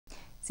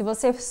Se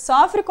você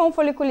sofre com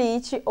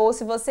foliculite ou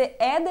se você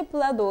é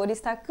depilador e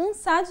está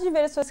cansado de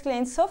ver suas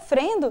clientes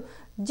sofrendo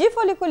de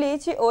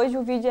foliculite, hoje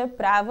o vídeo é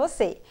para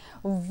você.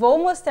 Vou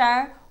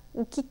mostrar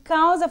o que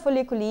causa a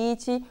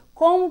foliculite,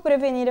 como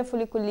prevenir a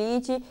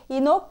foliculite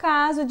e, no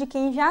caso de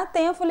quem já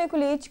tem a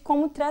foliculite,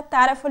 como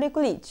tratar a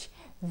foliculite.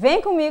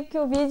 Vem comigo que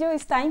o vídeo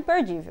está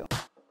imperdível.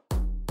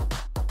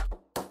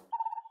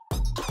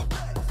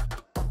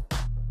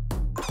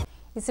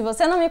 E se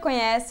você não me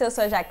conhece, eu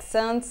sou a Jaque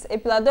Santos,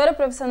 depiladora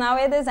profissional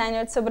e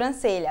designer de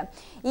sobrancelha.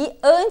 E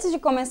antes de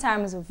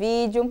começarmos o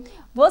vídeo,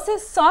 você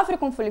sofre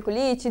com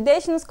foliculite?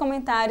 Deixe nos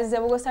comentários,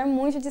 eu vou gostar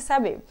muito de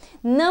saber.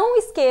 Não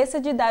esqueça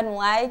de dar um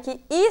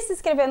like e se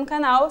inscrever no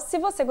canal se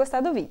você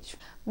gostar do vídeo.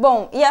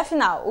 Bom, e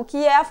afinal, o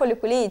que é a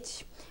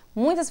foliculite?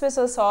 Muitas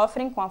pessoas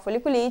sofrem com a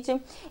foliculite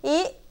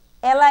e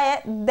ela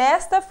é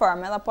desta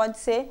forma, ela pode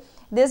ser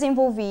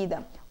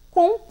desenvolvida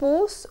com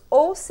pus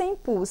ou sem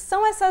pus.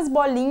 São essas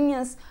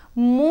bolinhas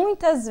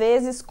muitas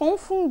vezes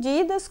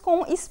confundidas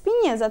com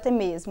espinhas até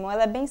mesmo.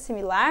 Ela é bem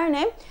similar,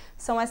 né?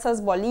 São essas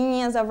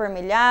bolinhas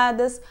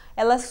avermelhadas,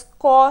 elas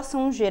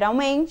coçam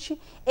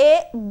geralmente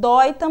e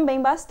dói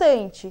também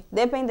bastante,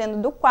 dependendo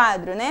do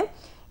quadro, né?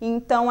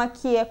 Então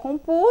aqui é com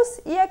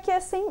pus e aqui é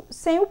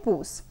sem o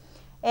pus.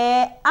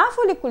 A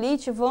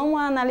foliculite,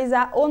 vamos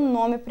analisar o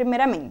nome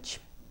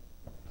primeiramente.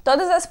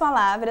 Todas as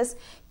palavras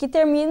que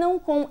terminam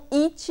com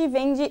it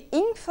vêm de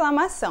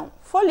inflamação.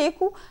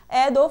 Folículo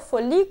é do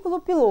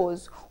folículo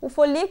piloso. O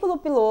folículo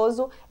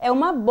piloso é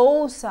uma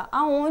bolsa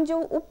onde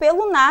o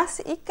pelo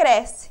nasce e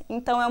cresce.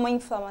 Então é uma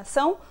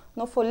inflamação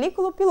no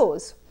folículo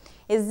piloso.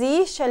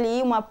 Existe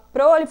ali uma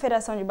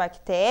proliferação de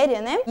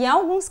bactéria, né? E em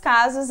alguns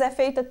casos é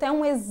feito até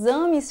um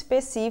exame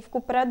específico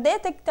para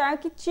detectar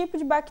que tipo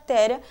de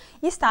bactéria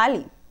está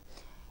ali.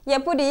 E é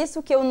por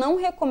isso que eu não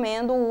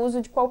recomendo o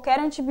uso de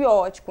qualquer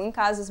antibiótico. Em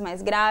casos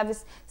mais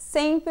graves,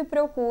 sempre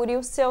procure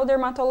o seu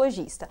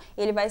dermatologista.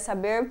 Ele vai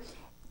saber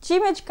te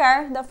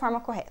medicar da forma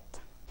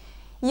correta.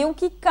 E o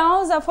que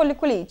causa a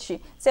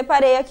foliculite?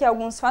 Separei aqui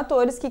alguns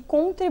fatores que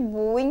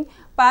contribuem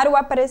para o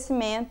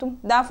aparecimento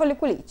da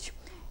foliculite.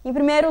 Em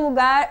primeiro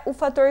lugar, o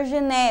fator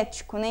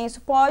genético, né? Isso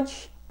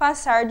pode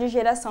passar de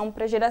geração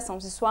para geração.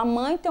 Se sua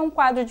mãe tem um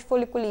quadro de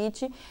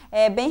foliculite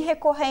bem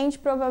recorrente,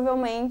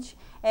 provavelmente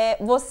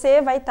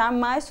você vai estar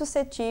mais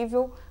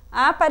suscetível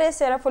a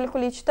aparecer a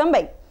foliculite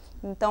também.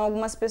 Então,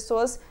 algumas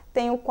pessoas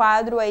têm o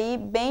quadro aí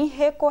bem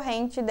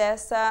recorrente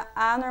dessa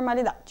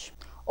anormalidade.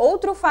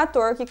 Outro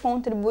fator que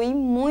contribui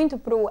muito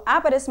para o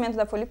aparecimento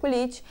da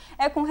foliculite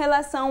é com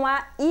relação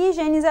à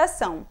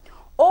higienização.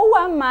 Ou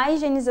a má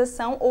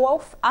higienização ou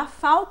a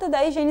falta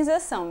da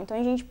higienização. Então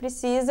a gente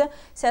precisa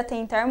se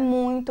atentar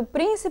muito,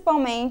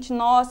 principalmente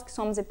nós que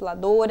somos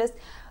depiladoras,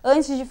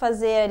 antes de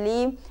fazer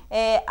ali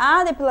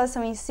a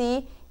depilação em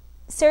si,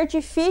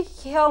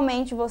 certifique que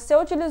realmente você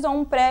utilizou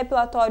um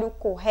pré-epilatório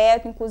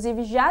correto.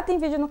 Inclusive já tem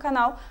vídeo no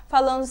canal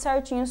falando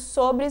certinho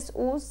sobre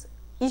os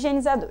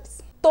higienizadores.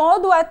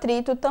 Todo o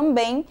atrito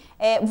também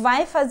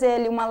vai fazer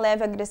ali uma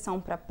leve agressão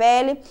para a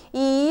pele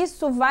e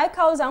isso vai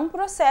causar um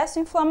processo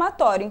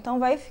inflamatório, então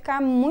vai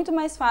ficar muito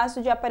mais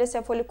fácil de aparecer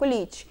a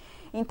foliculite.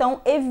 Então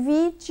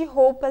evite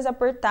roupas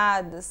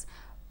apertadas.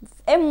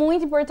 É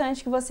muito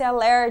importante que você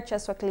alerte a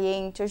sua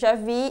cliente. Eu já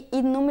vi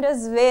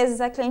inúmeras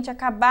vezes a cliente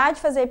acabar de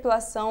fazer a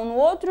epilação, no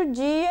outro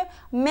dia,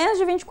 menos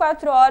de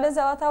 24 horas,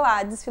 ela tá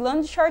lá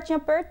desfilando de shortinho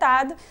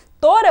apertado,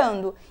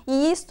 torando.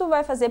 E isto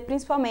vai fazer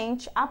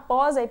principalmente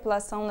após a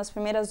epilação, nas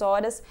primeiras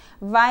horas,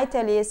 vai ter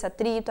ali esse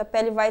atrito, a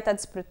pele vai estar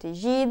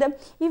desprotegida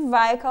e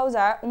vai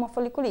causar uma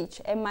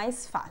foliculite. É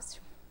mais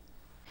fácil.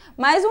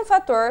 Mais um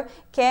fator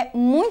que é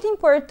muito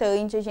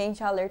importante a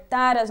gente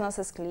alertar as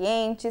nossas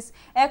clientes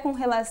é com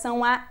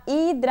relação à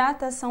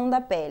hidratação da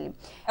pele.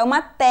 É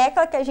uma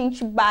tecla que a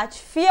gente bate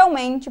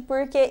fielmente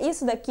porque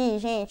isso daqui,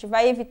 gente,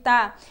 vai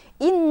evitar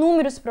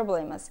inúmeros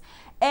problemas.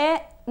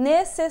 É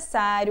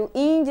necessário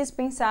e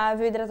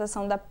indispensável a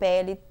hidratação da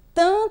pele,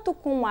 tanto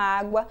com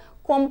água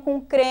como com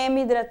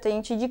creme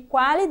hidratante de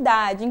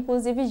qualidade.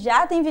 Inclusive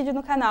já tem vídeo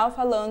no canal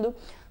falando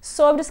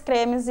sobre os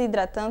cremes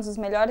hidratantes, os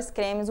melhores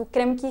cremes, o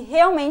creme que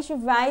realmente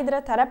vai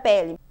hidratar a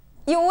pele.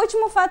 E o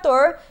último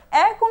fator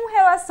é com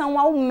relação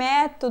ao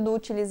método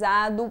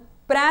utilizado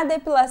para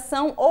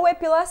depilação ou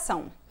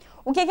epilação.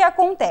 O que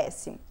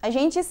acontece? A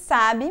gente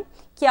sabe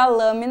que a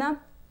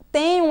lâmina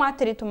tem um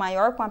atrito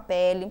maior com a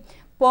pele,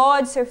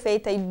 pode ser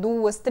feita aí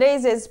 2,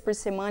 3 vezes por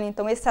semana,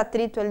 então esse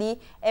atrito ali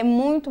é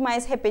muito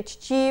mais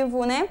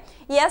repetitivo, né?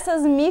 E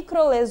essas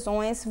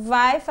microlesões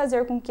vai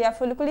fazer com que a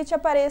foliculite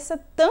apareça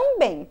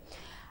também.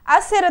 A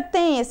cera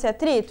tem esse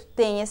atrito?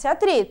 Tem esse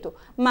atrito,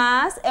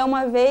 mas é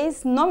uma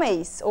vez no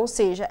mês, ou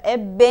seja, é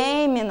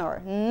bem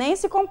menor, nem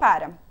se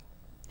compara.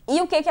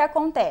 E o que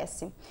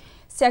acontece?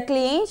 Se a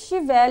cliente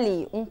tiver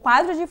ali um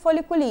quadro de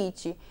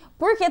foliculite,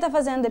 porque está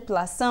fazendo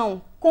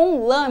depilação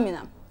com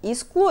lâmina,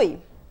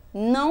 exclui,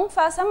 não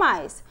faça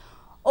mais.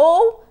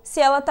 Ou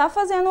se ela está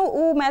fazendo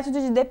o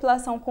método de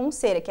depilação com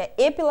cera, que é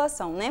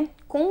epilação, né?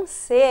 Com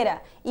cera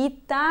e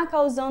está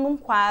causando um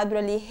quadro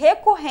ali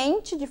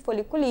recorrente de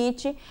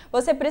foliculite,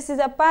 você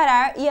precisa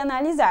parar e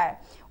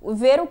analisar.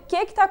 ver o que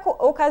está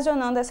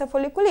ocasionando essa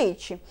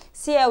foliculite.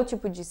 Se é o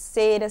tipo de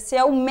cera, se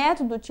é o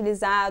método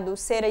utilizado,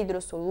 cera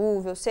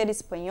hidrossolúvel, cera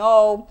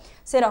espanhol,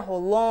 cera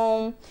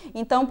rolon.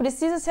 Então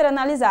precisa ser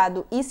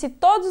analisado. E se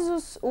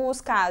todos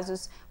os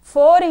casos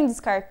forem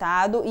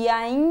descartados e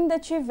ainda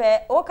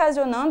tiver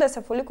ocasionando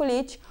essa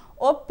foliculite,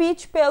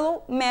 opte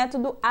pelo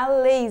método a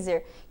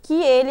laser,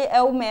 que ele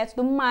é o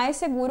método mais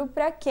seguro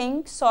para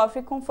quem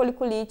sofre com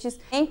foliculites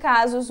em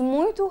casos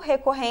muito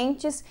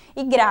recorrentes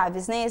e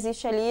graves, né?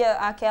 Existe ali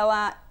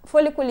aquela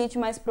foliculite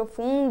mais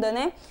profunda,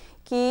 né?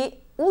 Que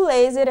o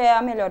laser é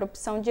a melhor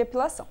opção de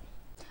epilação.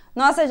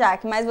 Nossa,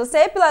 Jaque, mas você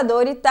é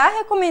epiladora e está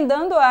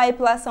recomendando a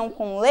epilação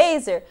com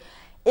laser?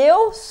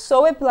 Eu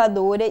sou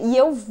epiladora e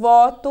eu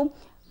voto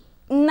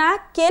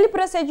naquele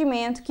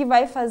procedimento que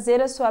vai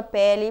fazer a sua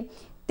pele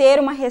ter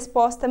uma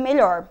resposta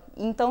melhor.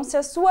 Então, se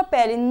a sua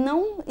pele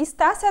não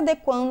está se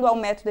adequando ao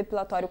método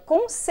depilatório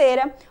com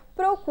cera,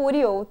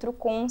 procure outro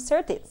com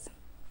certeza.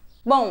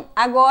 Bom,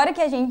 agora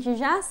que a gente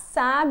já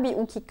sabe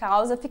o que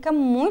causa, fica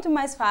muito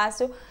mais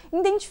fácil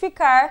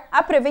identificar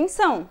a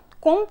prevenção,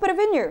 como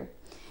prevenir.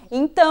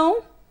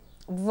 Então,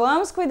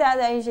 vamos cuidar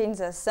da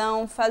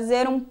higienização,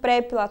 fazer um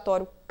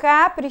pré-epilatório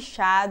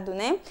caprichado,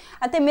 né?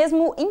 Até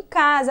mesmo em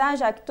casa,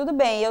 já que tudo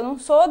bem, eu não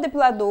sou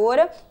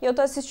depiladora e eu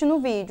tô assistindo o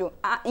vídeo.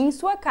 Em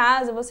sua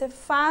casa, você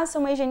faça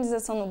uma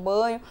higienização no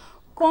banho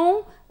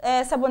com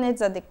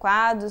sabonetes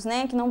adequados,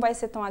 né? Que não vai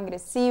ser tão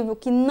agressivo,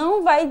 que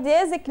não vai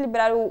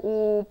desequilibrar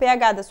o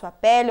pH da sua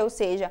pele, ou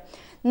seja,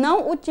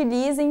 não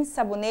utilizem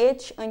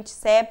sabonete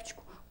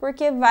antisséptico,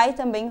 porque vai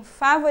também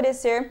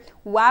favorecer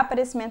o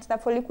aparecimento da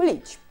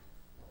foliculite.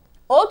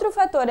 Outro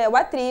fator é o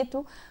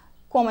atrito,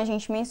 como a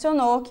gente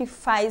mencionou, que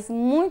faz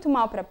muito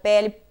mal para a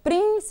pele,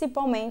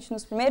 principalmente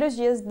nos primeiros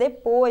dias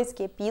depois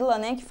que epila,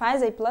 né, que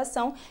faz a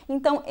epilação.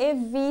 Então,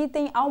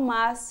 evitem ao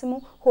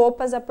máximo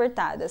roupas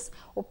apertadas.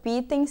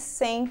 Optem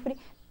sempre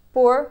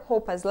por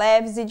roupas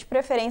leves e, de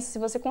preferência, se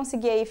você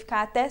conseguir aí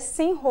ficar até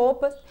sem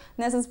roupas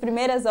nessas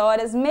primeiras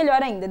horas,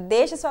 melhor ainda,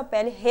 deixe sua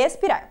pele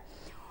respirar.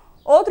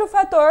 Outro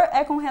fator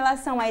é com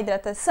relação à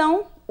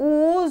hidratação,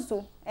 o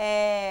uso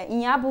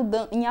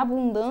em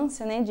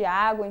abundância, né, de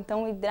água.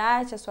 Então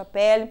hidrate a sua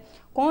pele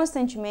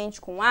constantemente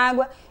com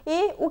água,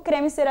 e o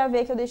creme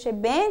CeraVe, que eu deixei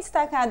bem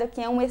destacado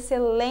aqui, é uma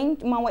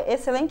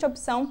excelente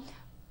opção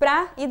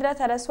para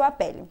hidratar a sua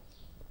pele.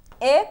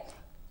 E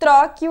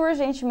troque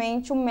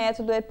urgentemente o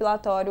método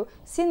epilatório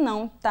se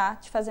não está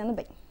te fazendo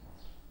bem.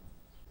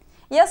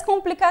 E as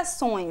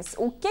complicações?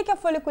 O que a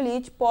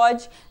foliculite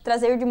pode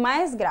trazer de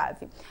mais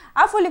grave?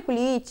 A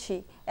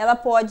foliculite, ela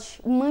pode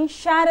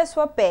manchar a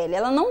sua pele.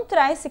 Ela não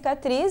traz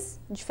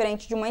cicatriz,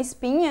 diferente de uma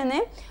espinha,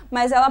 né?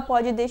 Mas ela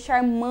pode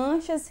deixar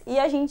manchas, e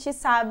a gente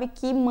sabe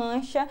que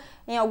mancha,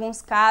 em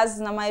alguns casos,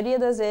 na maioria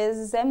das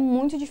vezes, é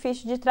muito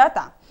difícil de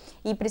tratar.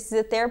 E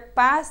precisa ter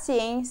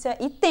paciência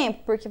e tempo,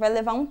 porque vai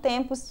levar um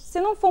tempo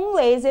se não for um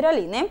laser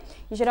ali, né?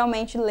 E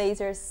geralmente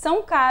lasers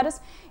são caros,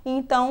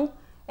 então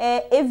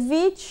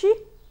evite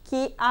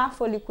que a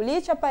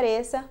foliculite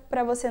apareça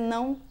para você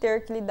não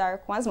ter que lidar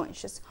com as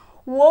manchas.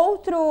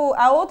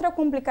 A outra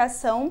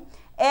complicação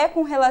é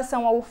com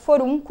relação ao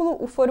forúnculo.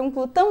 O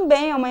forúnculo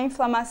também é uma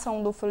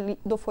inflamação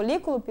do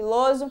folículo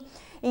piloso,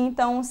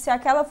 então se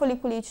aquela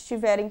foliculite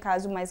estiver em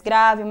caso mais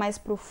grave, mais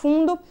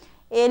profundo,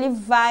 ele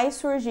vai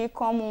surgir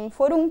como um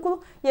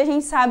forúnculo, e a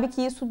gente sabe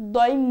que isso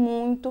dói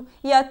muito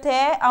e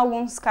até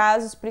alguns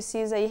casos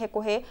precisa aí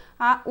recorrer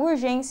à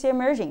urgência e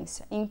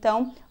emergência.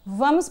 Então,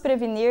 vamos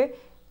prevenir,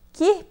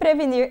 que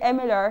prevenir é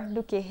melhor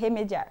do que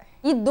remediar.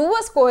 E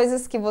duas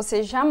coisas que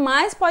você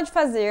jamais pode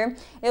fazer,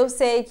 eu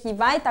sei que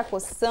vai estar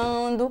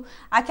coçando,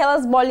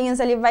 aquelas bolinhas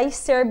ali vai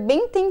ser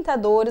bem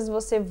tentadoras,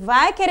 você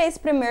vai querer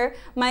espremer,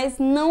 mas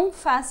não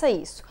faça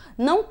isso.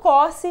 Não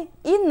coce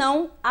e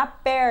não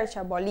aperte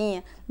a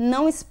bolinha,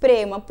 não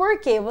esprema,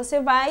 porque você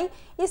vai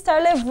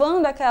estar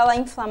levando aquela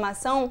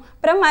inflamação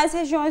para mais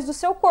regiões do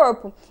seu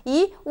corpo,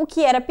 e o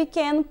que era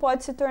pequeno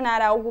pode se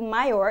tornar algo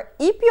maior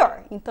e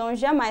pior, então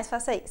jamais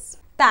faça isso.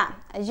 Tá,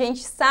 a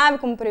gente sabe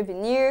como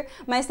prevenir,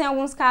 mas tem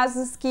alguns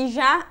casos que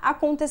já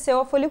aconteceu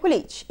a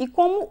foliculite. E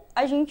como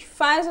a gente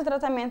faz o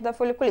tratamento da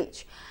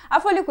foliculite? A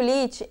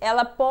foliculite,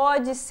 ela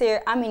pode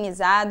ser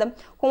amenizada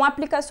com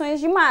aplicações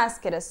de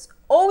máscaras,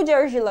 ou de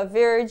argila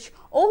verde,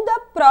 ou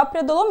da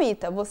própria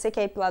dolomita. Você que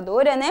é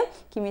epiladora, né,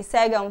 que me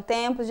segue há um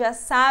tempo, já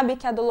sabe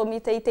que a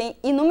dolomita aí tem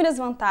inúmeras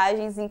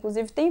vantagens,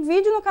 inclusive tem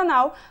vídeo no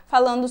canal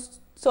falando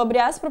sobre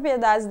as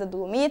propriedades da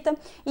dolomita,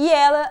 e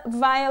ela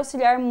vai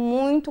auxiliar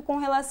muito com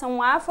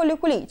relação à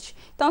foliculite.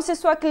 Então, se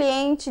sua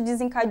cliente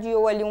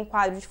desencadeou ali um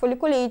quadro de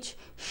foliculite,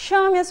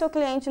 chame a sua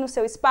cliente no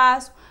seu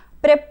espaço,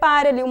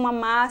 prepare ali uma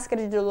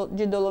máscara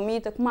de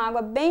dolomita com uma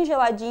água bem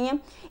geladinha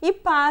e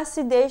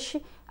passe,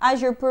 deixe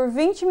agir por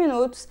 20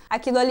 minutos.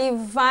 Aquilo ali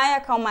vai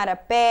acalmar a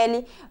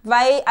pele,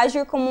 vai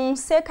agir como um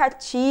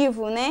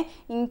secativo, né?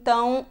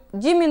 Então,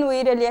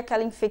 diminuir ali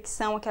aquela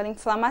infecção, aquela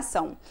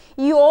inflamação.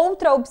 E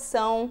outra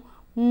opção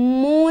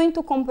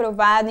muito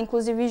comprovado,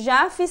 inclusive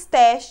já fiz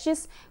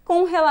testes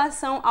com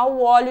relação ao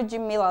óleo de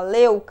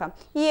melaleuca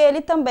e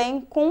ele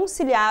também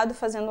conciliado,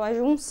 fazendo uma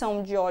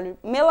junção de óleo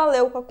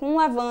melaleuca com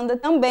lavanda,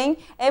 também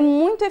é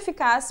muito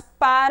eficaz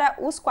para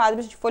os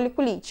quadros de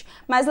foliculite.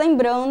 Mas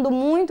lembrando,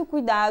 muito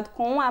cuidado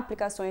com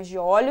aplicações de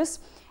óleos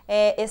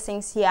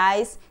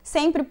essenciais,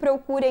 sempre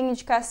procure a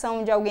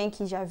indicação de alguém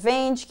que já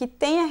vende, que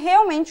tenha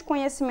realmente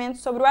conhecimento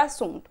sobre o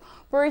assunto,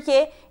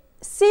 porque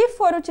se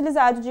for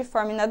utilizado de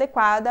forma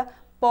inadequada,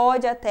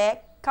 pode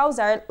até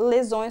causar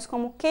lesões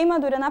como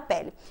queimadura na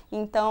pele.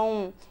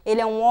 Então,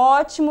 ele é um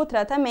ótimo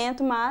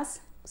tratamento,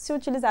 mas se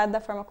utilizado da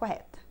forma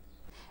correta.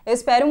 Eu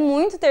espero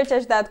muito ter te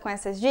ajudado com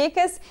essas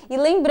dicas e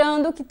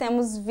lembrando que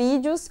temos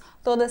vídeos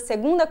toda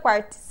segunda,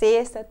 quarta e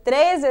sexta,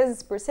 3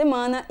 vezes por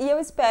semana e eu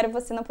espero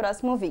você no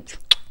próximo vídeo.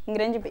 Um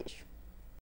grande beijo!